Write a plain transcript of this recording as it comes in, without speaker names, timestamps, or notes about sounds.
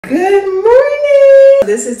Good morning.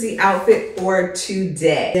 This is the outfit for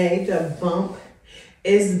today. The bump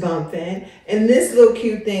is bumping. And this little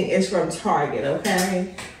cute thing is from Target,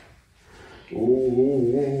 okay?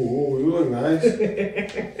 Ooh, you look nice.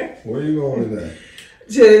 Where are you going today?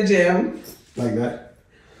 To the gym. Like that?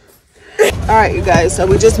 All right, you guys, so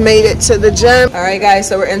we just made it to the gym. All right, guys,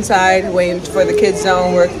 so we're inside waiting for the kids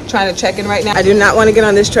zone. We're trying to check in right now. I do not want to get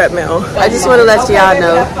on this treadmill. I just want to let y'all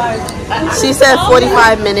know. She said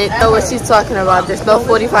 45 minutes. I know what she's talking about. There's no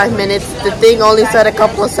 45 minutes. The thing only said a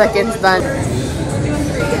couple of seconds done.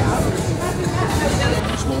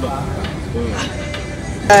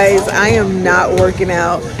 Guys, I am not working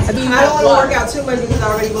out. I don't want to work out too much because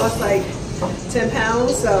I already lost like 10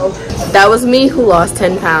 pounds, so. That was me who lost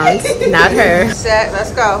 10 pounds, not her. Set,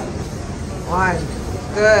 let's go. One,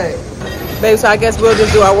 good. Babe, so I guess we'll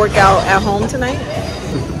just do our workout at home tonight?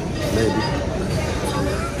 Maybe.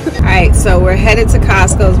 All right, so we're headed to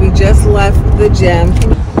Costco's. We just left the gym.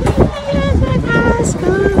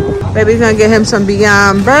 Baby's gonna get him some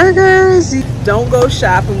Beyond Burgers. Don't go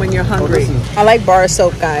shopping when you're hungry. I like bar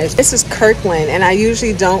soap, guys. This is Kirkland, and I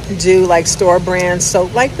usually don't do like store brand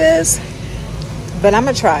soap like this, but I'm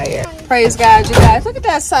gonna try it. Praise God, you guys. Look at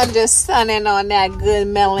that sun just sunning on that good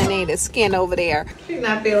melanated skin over there. She's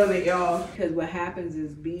not feeling it, y'all. Because what happens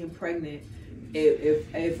is being pregnant,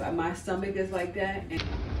 if my stomach is like that.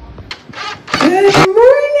 Good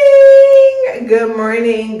morning. Good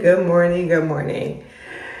morning. Good morning. Good morning.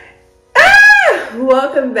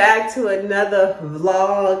 Welcome back to another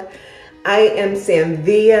vlog. I am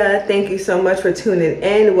Samvia. Thank you so much for tuning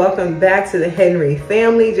in. Welcome back to the Henry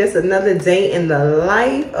family. Just another day in the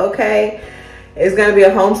life, okay? It's gonna be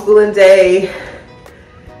a homeschooling day,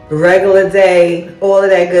 regular day, all of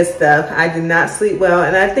that good stuff. I did not sleep well,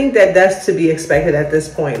 and I think that that's to be expected at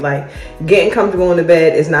this point. Like, getting comfortable in the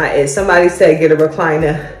bed is not it. Somebody said get a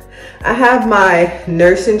recliner. I have my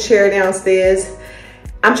nursing chair downstairs.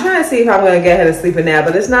 I'm trying to see if I'm gonna get her to sleep in that,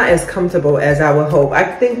 but it's not as comfortable as I would hope. I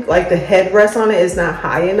think like the headrest on it is not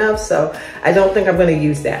high enough, so I don't think I'm gonna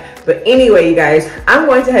use that. But anyway, you guys, I'm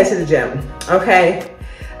going to head to the gym, okay?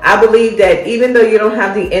 I believe that even though you don't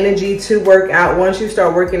have the energy to work out, once you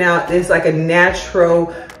start working out, there's like a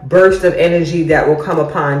natural burst of energy that will come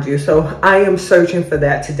upon you. So I am searching for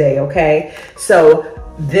that today, okay? So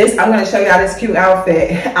this, I'm gonna show y'all this cute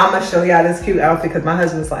outfit. I'm gonna show y'all this cute outfit because my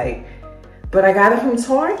husband's like, but I got it from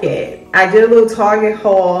Target. I did a little Target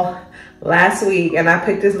haul last week and I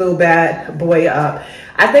picked this little bad boy up.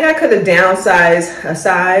 I think I could have downsized a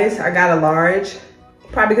size. I got a large,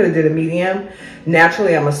 probably could have did a medium.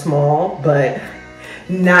 Naturally, I'm a small, but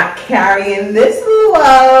not carrying this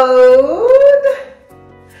load.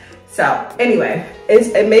 So anyway,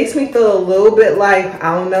 it makes me feel a little bit like,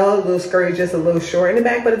 I don't know, a little skirt, just a little short in the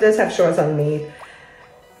back, but it does have shorts underneath.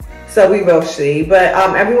 So we will see, but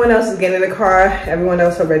everyone else is getting in the car. Everyone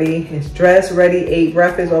else already is dressed, ready, ate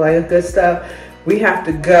breakfast, all that good stuff. We have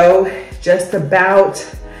to go, just about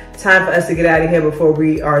time for us to get out of here before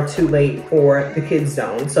we are too late for the kids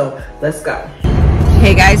zone. So let's go.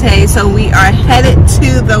 Hey guys, hey, so we are headed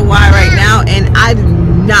to the Y right now, and I do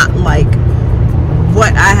not like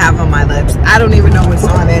what I have on my lips. I don't even know what's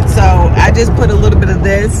on it. So I just put a little bit of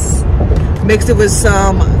this, mixed it with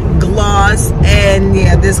some gloss, and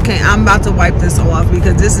yeah, this can't. I'm about to wipe this off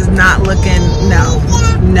because this is not looking, no,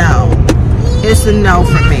 it's a no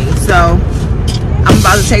for me. So I'm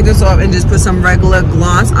about to take this off and just put some regular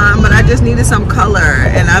gloss on, but I just needed some color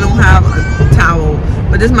and I don't have a towel,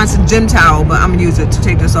 but this is my gym towel, but I'm gonna use it to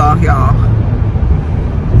take this off, y'all,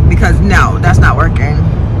 because no, that's not working.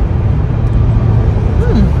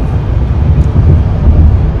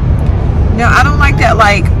 No, I don't like that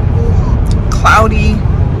like cloudy,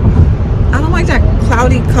 I don't like that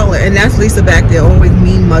cloudy color. And that's Lisa back there always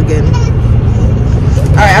mean mugging.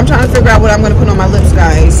 All right, I'm trying to figure out what I'm gonna put on my lips,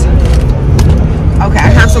 guys. Okay, I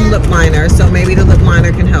have some lip liner, so maybe the lip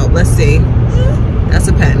liner can help. Let's see. That's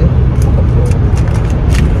a pen.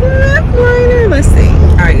 Lip liner, let's see.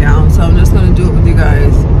 All right, y'all, so I'm just gonna do it with you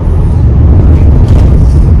guys.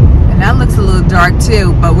 And that looks a little dark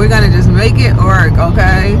too, but we're gonna just make it work,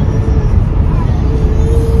 okay?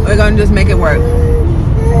 We're gonna just make it work.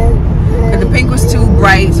 And the pink was too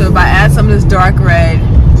bright, so if I add some of this dark red,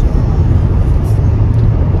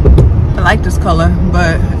 I like this color,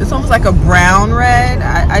 but it's almost like a brown red.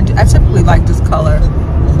 I typically like this color.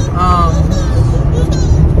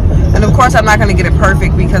 And of course I'm not gonna get it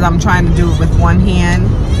perfect because I'm trying to do it with one hand,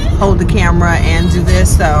 hold the camera and do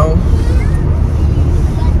this, so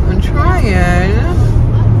I'm trying.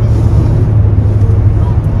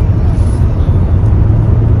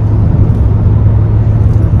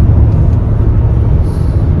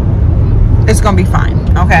 It's gonna be fine,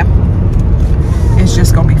 okay? It's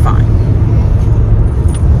just gonna be fine.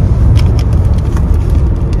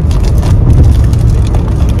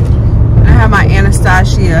 I have my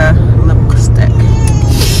Anastasia lipstick.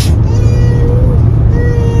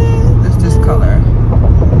 This color.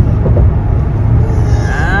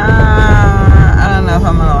 I don't know if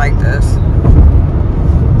I'm gonna like this.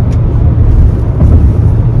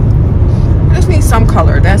 I just need some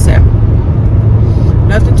color, that's it.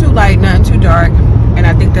 Nothing too light, nothing too dark, and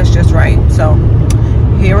I think that's just right. So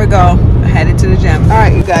here we go, headed to the gym. All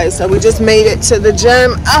right, you guys, so we just made it to the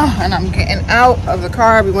gym. Oh, and I'm getting out of the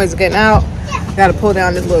car. Everyone's getting out. Gotta pull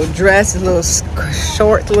down this little dress, this little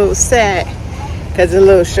short, little set, because it's a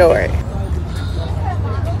little short.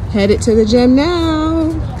 Headed to the gym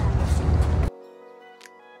now.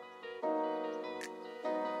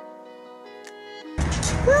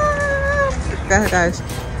 Go ahead, guys.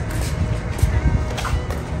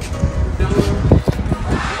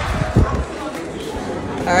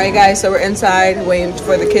 All right, guys, so we're inside waiting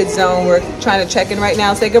for the kids zone. We're trying to check in right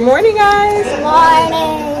now. Say good morning, guys. Good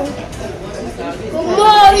morning. Good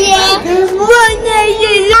morning. Good morning.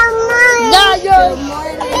 Good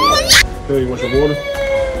morning. Hey, you want some water?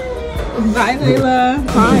 Bye, Layla.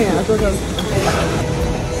 Hi.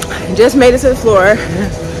 Just made it to the floor.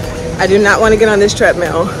 I do not want to get on this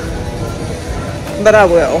treadmill, but I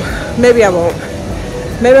will. Maybe I won't.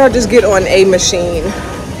 Maybe I'll just get on a machine.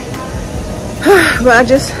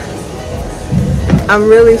 But I'm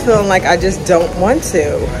really feeling like I just don't want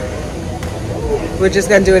to. We're just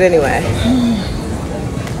gonna do it anyway.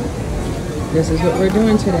 This is what we're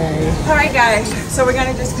doing today. All right, guys, so we're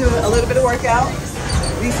gonna just do a little bit of workout.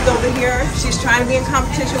 Lisa's over here. She's trying to be in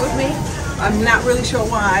competition with me. I'm not really sure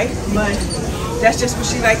why, but that's just what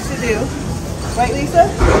she likes to do. Right, Lisa?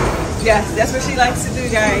 Yes, that's what she likes to do,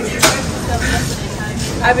 guys.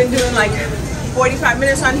 I've been doing like 45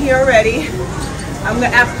 minutes on here already.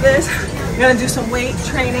 After this, I'm gonna do some weight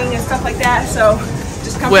training and stuff like that. So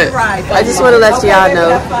just come for the ride. I just want to let y'all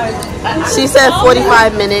know. She said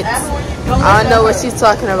 45 minutes. I don't know what she's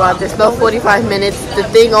talking about. There's no 45 minutes. The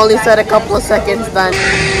thing only said a couple of seconds done.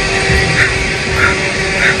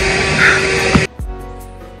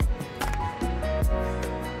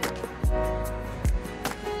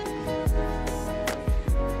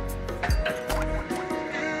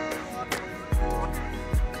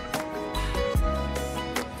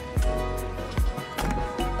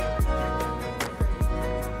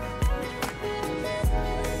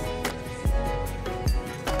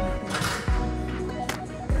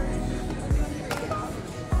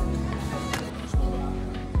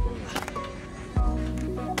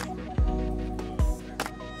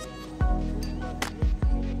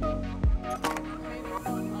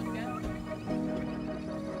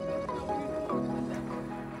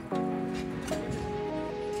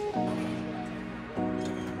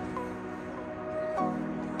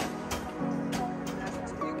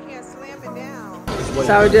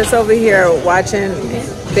 So I was just over here watching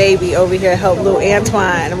baby over here help little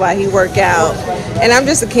Antwan while he work out. And I'm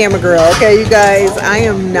just a camera girl, okay, you guys? I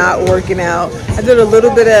am not working out. I did a little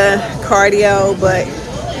bit of cardio, but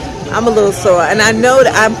I'm a little sore. And I know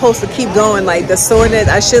that I'm supposed to keep going. Like the soreness,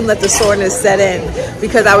 I shouldn't let the soreness set in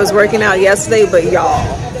because I was working out yesterday, but y'all,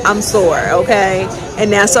 I'm sore, okay?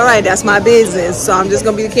 And that's all right, that's my business. So I'm just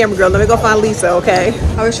gonna be the camera girl. Let me go find Lisa, okay?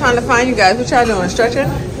 I was trying to find you guys. What y'all doing, stretching?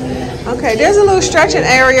 Okay, there's a little stretching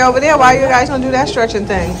area over there. Why you guys don't do that stretching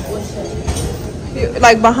thing?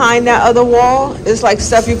 Like behind that other wall, it's like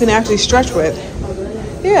stuff you can actually stretch with.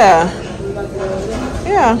 Yeah.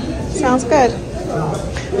 Yeah, sounds good.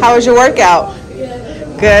 How was your workout?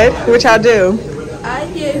 Good. What y'all do? I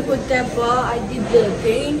did with that ball, I did the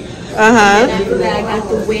thing. Uh-huh. And after that, I got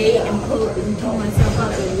the weight and pulled myself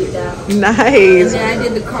up and did that. Nice. And then I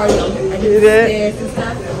did the cardio. I You did the did? stairs and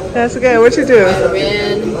stuff. That's good. What you do? I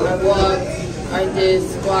ran, I walked, I did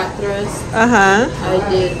squat thrusts, Uh-huh. I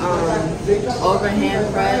did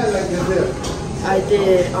overhand press, I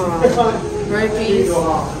did burpees,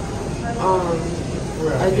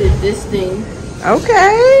 I did this thing.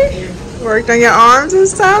 Okay. Worked on your arms and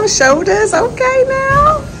stuff, shoulders. Okay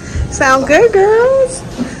now. Sound good, girls.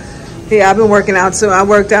 Yeah, I've been working out too. I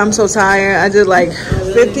worked out. I'm so tired. I did like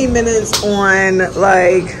 15 minutes on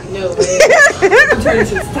like... No.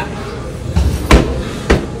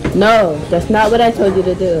 No, that's not what I told you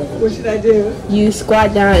to do. What should I do? You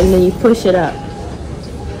squat down and then you push it up.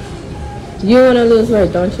 You want to lose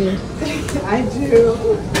weight, don't you? I do.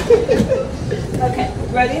 Okay,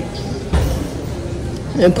 ready?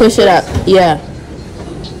 And push it up, yeah.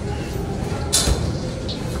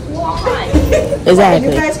 Why? Exactly.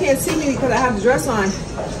 You guys can't see me because I have the dress on.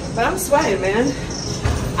 But I'm sweating, man.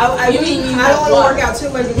 I don't want to work out too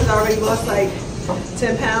much because I already lost like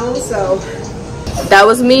 10 pounds, so. That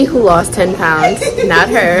was me who lost 10 pounds, not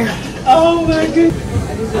her. Oh my goodness.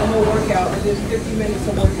 I just did a whole workout. I did 50 minutes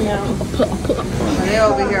of working out. They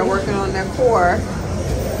over here working on their core.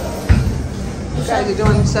 You guys are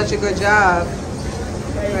doing such a good job.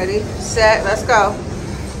 Ready, set, let's go.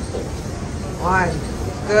 1,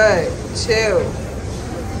 good. 2,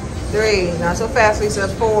 3, not so fast, Lisa.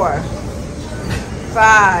 4,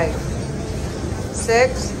 5,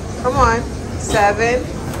 6, come on. 7,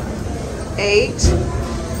 8,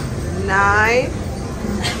 9,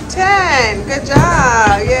 10. Good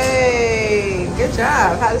job. Yay. Good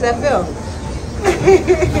job. How does that feel?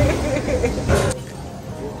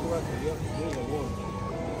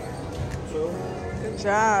 Good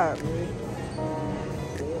job.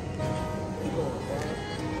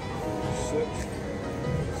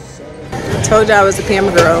 I told you I was a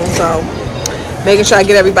camera girl, so making sure I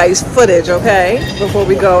get everybody's footage, okay? Before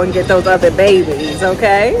we go and get those other babies,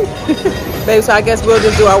 okay? Babe, so I guess we'll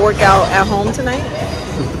just do our workout at home tonight?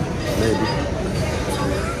 Maybe.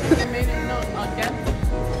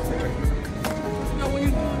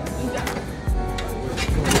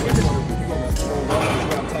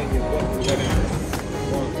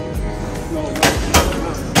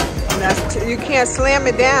 You can't slam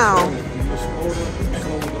it down.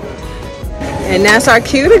 And that's our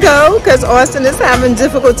cue to go because Austin is having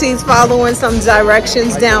difficulties following some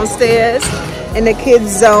directions downstairs in the kids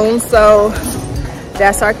zone. So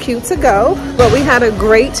that's our cue to go. But we had a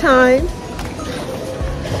great time.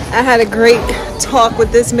 I had a great talk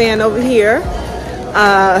with this man over here.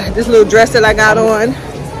 This little dress that I got on.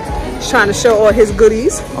 He's trying to show all his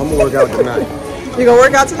goodies. I'm gonna work out tonight. You gonna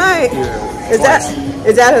work out tonight? Yeah.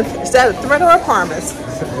 Is that a threat or a promise?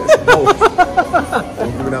 Both.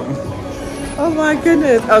 I'm giving up. Oh my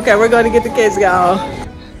goodness. Okay, we're going to get the kids, y'all.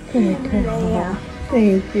 Thank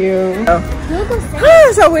you.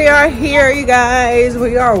 So we are here, you guys.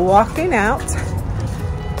 We are walking out.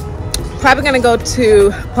 Probably gonna go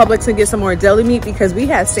to Publix and get some more deli meat because we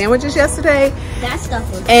had sandwiches yesterday. That stuff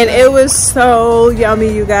was and it was so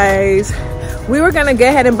yummy, you guys. We were gonna go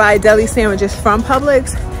ahead and buy deli sandwiches from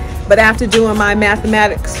Publix, but after doing my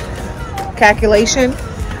mathematics calculation,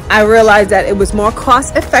 I realized that it was more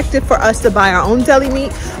cost effective for us to buy our own deli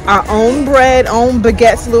meat, our own bread, own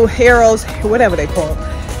baguettes, little heroes, whatever they call it.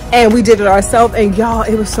 And we did it ourselves, and y'all,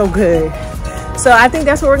 it was so good. So I think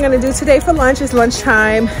that's what we're gonna do today for lunch. It's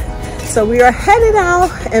lunchtime. So we are headed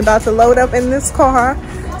out and about to load up in this car.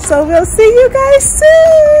 So we'll see you guys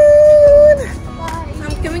soon.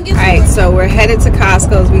 All right, so we're headed to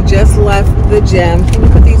Costco's. We just left the gym. Can you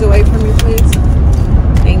put these away for me, please?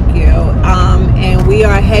 Thank you. And we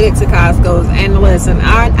are headed to Costco's. And listen,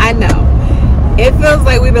 I know it feels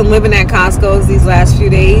like we've been living at Costco's these last few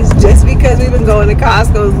days just because we've been going to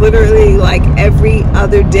Costco's literally like every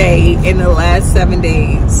other day in the last 7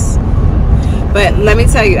 days. But let me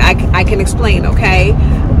tell you, I can explain, okay?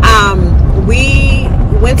 We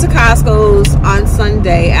went to Costco's on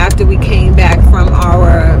Sunday after we came back from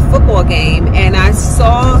our football game, and I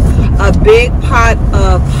saw a big pot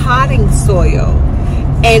of potting soil,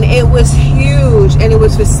 and it was huge, and it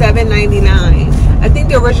was for $7.99. I think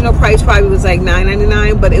the original price probably was like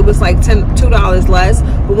 $9.99, but it was like $2 less.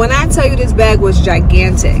 But when I tell you this bag was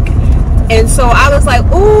gigantic, and so I was like,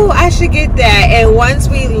 oh, I should get that. And once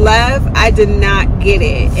we left, I did not get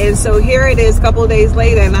it. And so here it is a couple of days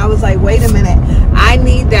later, and I was like, wait a minute, I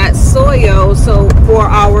need that soil for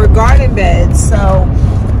our garden beds. So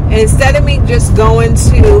instead of me just going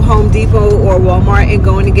to Home Depot or Walmart and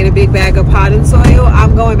going to get a big bag of potting soil,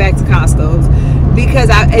 I'm going back to Costco's because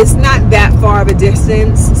it's not that far of a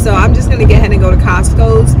distance. So I'm just going to get ahead and go to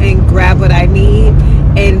Costco's and grab what I need.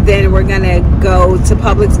 And then we're going to go to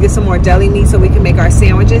Publix, get some more deli meat so we can make our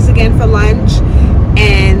sandwiches again for lunch.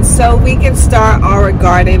 And so we can start our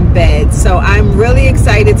garden bed. So I'm really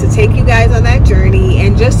excited to take you guys on that journey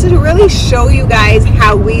and just to really show you guys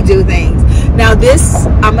how we do things. Now this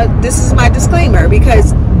is my disclaimer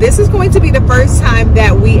because this is going to be the first time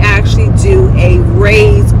that we actually do a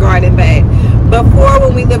raised garden bed. Before,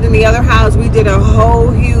 when we lived in the other house, we did a whole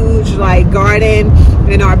huge like garden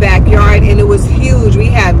in our backyard, and it was huge. We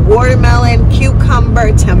had watermelon,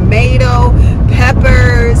 cucumber, tomato,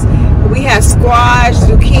 peppers. We had squash,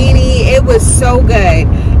 zucchini. It was so good.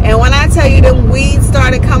 And when I tell you, the weeds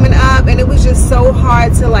started coming up, and it was just so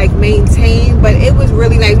hard to like maintain, but it was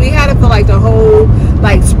really nice. We had it for like the whole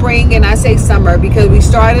like spring, and I say summer because we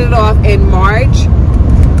started it off in March,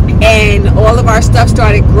 and all of our stuff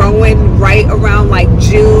started growing right around like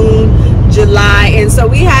June, July. And so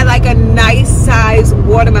we had like a nice size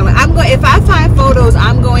watermelon.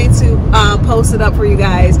 post it up for you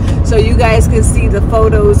guys so you guys can see the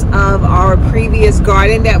photos of our previous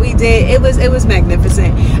garden that we did. It was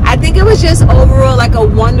magnificent. I think it was just overall like a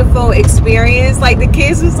wonderful experience. Like the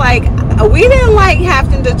kids was like, we didn't like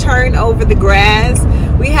having to turn over the grass.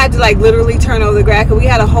 We had to like literally turn over the grass because we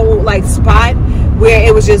had a whole like spot where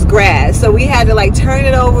it was just grass, so we had to like turn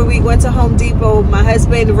it over. We went to Home Depot. My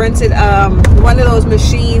husband rented one of those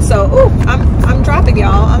machines. So I'm dropping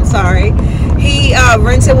y'all, I'm sorry. He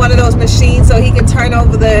rented one of those machines so he can turn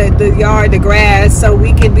over the yard, the grass, so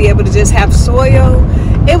we can be able to just have soil.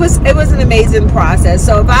 It was an amazing process.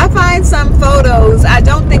 So if I find some photos, I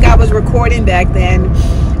don't think I was recording back then,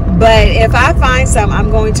 but if I find some,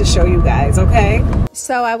 I'm going to show you guys, okay?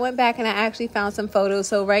 So I went back and I actually found some photos.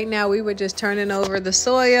 So right now we were just turning over the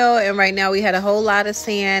soil, and right now we had a whole lot of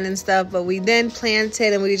sand and stuff, but we then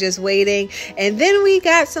planted and we were just waiting. And then we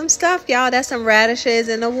got some stuff, y'all. That's some radishes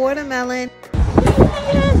and a watermelon.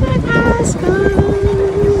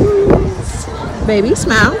 Baby,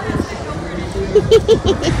 smile.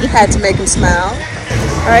 Had to make him smile.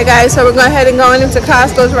 All right, guys, so we're going ahead and going into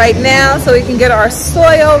Costco's right now so we can get our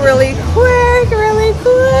soil really quick, really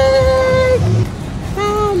quick.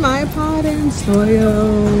 Oh, my pot and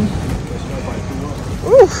soil.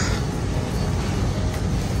 Oof.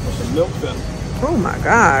 Oh my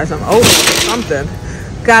gosh, I'm over something.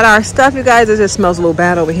 Got our stuff, you guys. It just smells a little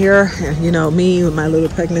bad over here. And you know, me with my little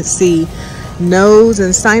pregnancy nose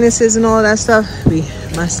and sinuses and all that stuff,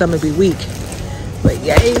 my stomach be weak. But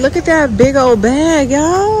yay, look at that big old bag,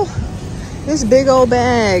 y'all. This big old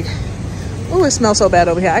bag. Oh, it smells so bad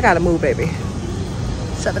over here. I gotta move, baby.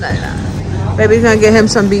 $7.99. Baby's gonna get him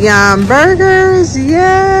some Beyond Burgers.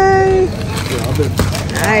 Yay.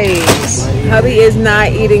 Nice. Hubby is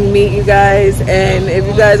not eating meat, you guys. And if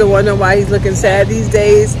you guys are wondering why he's looking sad these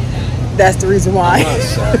days, that's the reason why.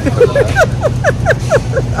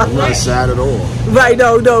 I'm not sad at all. Right,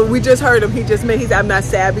 no, we just heard him. He's I'm not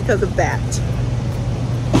sad because of that.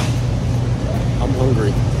 I'm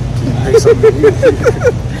hungry.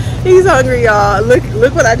 He's hungry, y'all.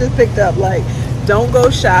 Look what I just picked up. Like, don't go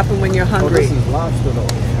shopping when you're hungry. Oh, this is lobster though.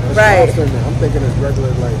 That's right. Lobster in there. I'm thinking it's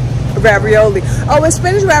regular like ravioli. Oh, it's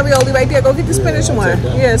spinach ravioli right there. Go get the spinach one.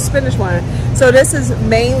 Yeah, spinach one. So this is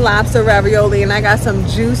Maine lobster ravioli, and I got some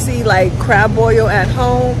juicy like crab boil at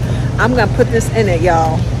home. I'm gonna put this in it,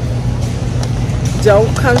 y'all.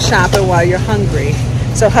 Don't come shopping while you're hungry.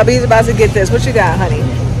 So hubby's about to get this. What you got, honey?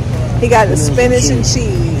 He got the spinach and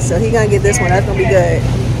cheese, so he gonna get this one. That's gonna be good.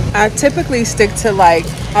 I typically stick to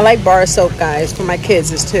I like bar soap, guys, for my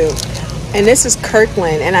kids is too. And this is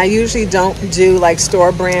Kirkland, and I usually don't do like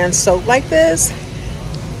store brand soap like this,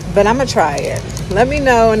 but I'm gonna try it. Let me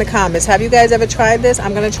know in the comments. Have you guys ever tried this?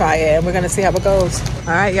 I'm gonna try it, and we're gonna see how it goes.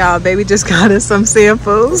 All right, y'all, baby just got us some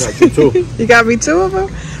samples. I got you too. You got me 2 of them?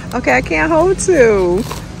 Okay, I can't hold 2.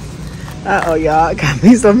 Uh-oh, y'all, got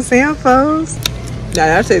me some samples. Now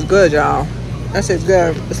that tastes good, y'all. That tastes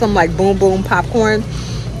good. It's some like boom boom popcorn.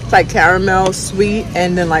 It's like caramel, sweet,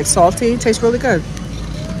 and then like salty. It tastes really good.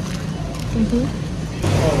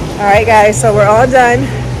 All right, guys, so we're all done.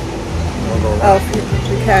 Oh,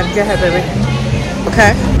 you can. Go ahead, baby.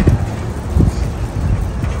 Okay.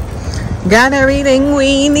 Got everything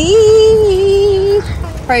we need.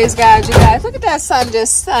 Praise God, you guys. Look at that sun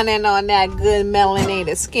just sunning on that good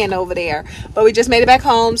melanated skin over there. But we just made it back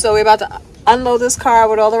home, so we're about to unload this car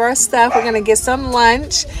with all of our stuff. We're gonna get some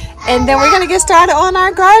lunch, and then we're gonna get started on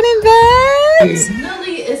our garden beds.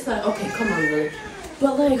 Millie is like, okay, come on, Millie.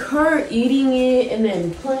 But like her eating it and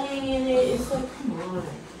then playing in it, it's like, come on.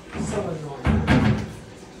 It's so annoying.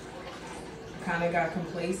 Kind of got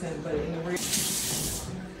complacent, but in the real.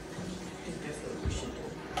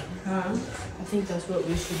 Huh? I think that's what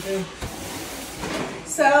we should do.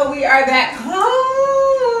 So we are back home.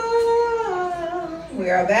 We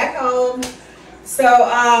are back home. So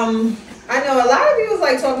I know a lot of people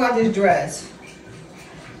like talking about this dress,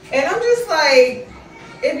 and I'm just like,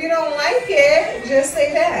 if you don't like it, just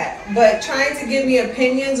say that. But trying to give me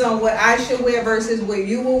opinions on what I should wear versus what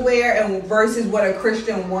you will wear and versus what a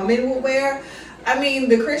Christian woman will wear. I mean,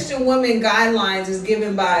 the Christian woman guidelines is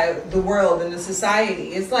given by the world and the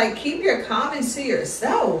society. It's like, keep your comments to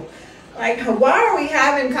yourself. Like, why are we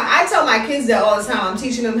having, I tell my kids that all the time. I'm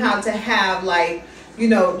teaching them how to have like, you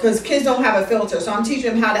know, because kids don't have a filter. So I'm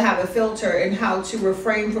teaching them how to have a filter and how to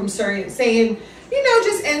refrain from saying, you know,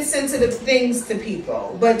 just insensitive things to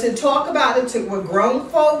people. But to talk about it with grown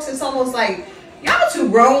folks, it's almost like, y'all too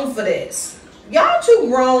grown for this. Y'all too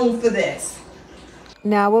grown for this.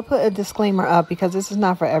 Now, we'll put a disclaimer up because this is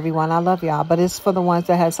not for everyone. I love y'all, but it's for the ones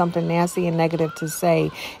that had something nasty and negative to say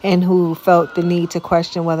and who felt the need to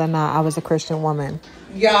question whether or not I was a Christian woman.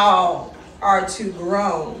 Y'all, are too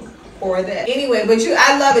grown for that. Anyway, but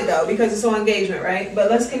I love it though because it's on engagement, right? But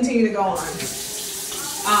let's continue to go on.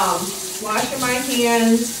 Washing my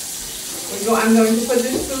hands. I'm going to put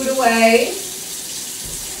this food away.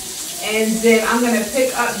 And then I'm going to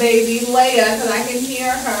pick up baby Leia because I can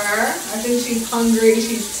hear her. I think she's hungry.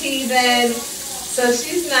 She's teething. So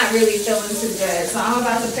she's not really feeling too good. So I'm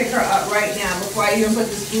about to pick her up right now before I even put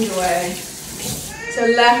this food away. To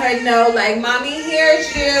let her know, like, Mommy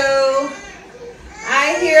hears you.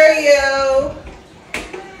 I hear you.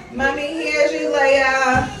 Mommy hears you,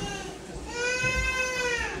 Leia.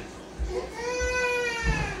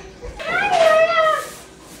 Hi, Leia.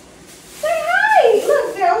 Say hi.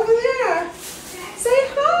 Look, they're over there. Say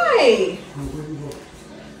hi.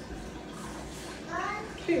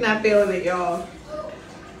 She's not feeling it, y'all.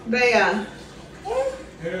 Bea,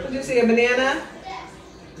 did you see a banana?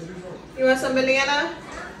 You want some banana?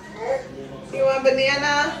 You want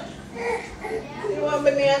banana? You want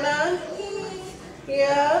banana?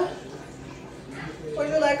 Yeah? Would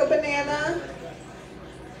you like a banana?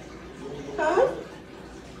 Huh?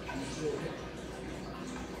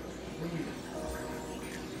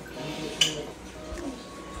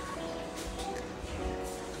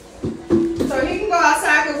 So he can go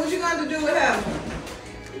outside, because what you going to do with him?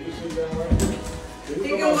 He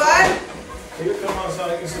can what? He can come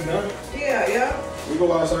outside, he can sit down. Yeah, yeah. We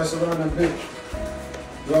go outside, sit down and pick.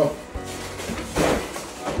 Go.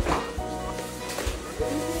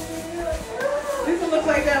 You can look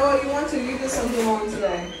like that all you want to. You did something wrong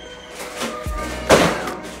today.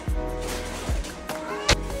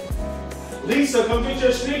 Lisa, come get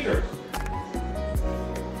your sneakers.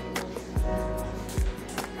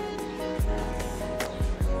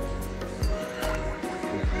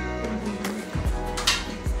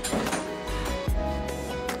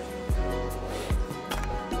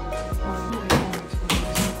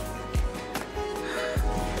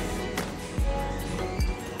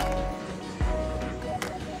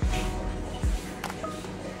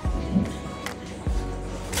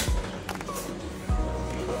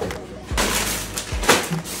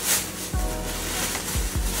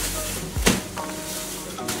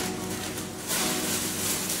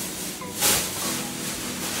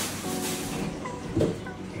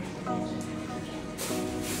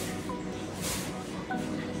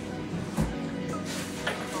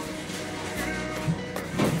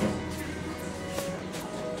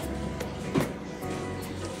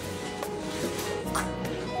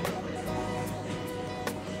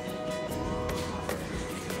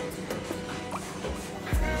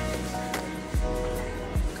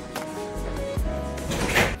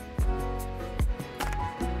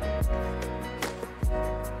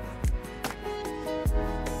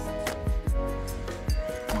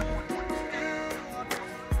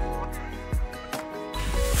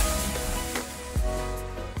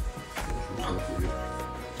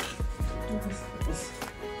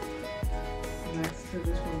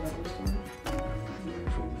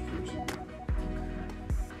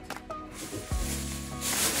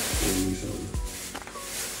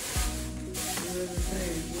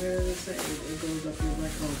 Where does it say? It goes up your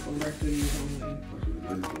record for record use only.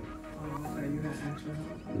 Oh, okay, you had extra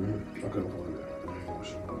help. I couldn't find it.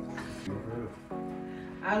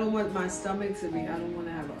 I don't want my stomach to be, I don't want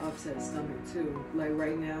to have an upset stomach too. Like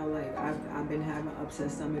right now, like I've been having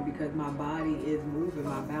upset stomach because my body is moving,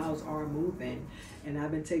 my bowels are moving. And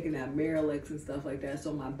I've been taking that Miralax and stuff like that,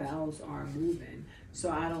 so my bowels are moving. So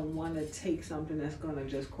I don't want to take something that's going to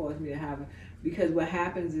just cause me to have, because what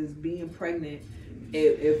happens is being pregnant,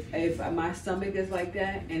 if my stomach is like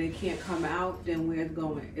that and it can't come out, then where it's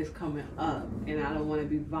going, it's coming up, and I don't want to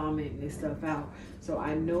be vomiting this stuff out. So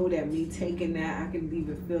I know that me taking that, I can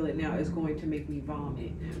even feel it now, it's going to make me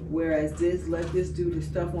vomit. Whereas this, let this do the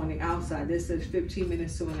stuff on the outside. This says 15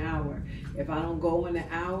 minutes to an hour. If I don't go in an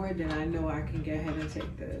hour, then I know I can get ahead and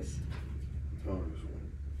take this.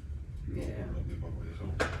 Yeah.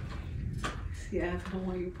 Yeah, I don't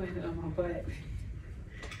want you putting it on my butt.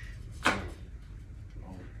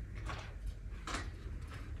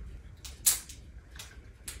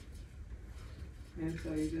 And so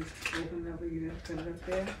you just open it up and you just put it up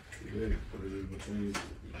there? Yeah, put it in between. You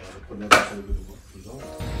gotta put that over the zone.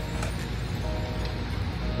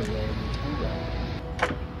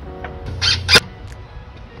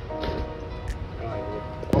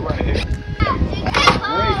 All right, here.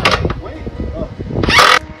 Wait.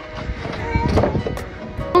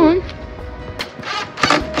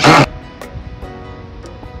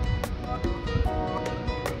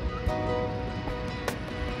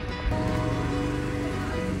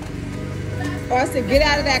 Austin, get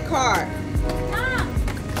out of that car.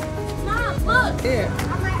 Mom, look. Here.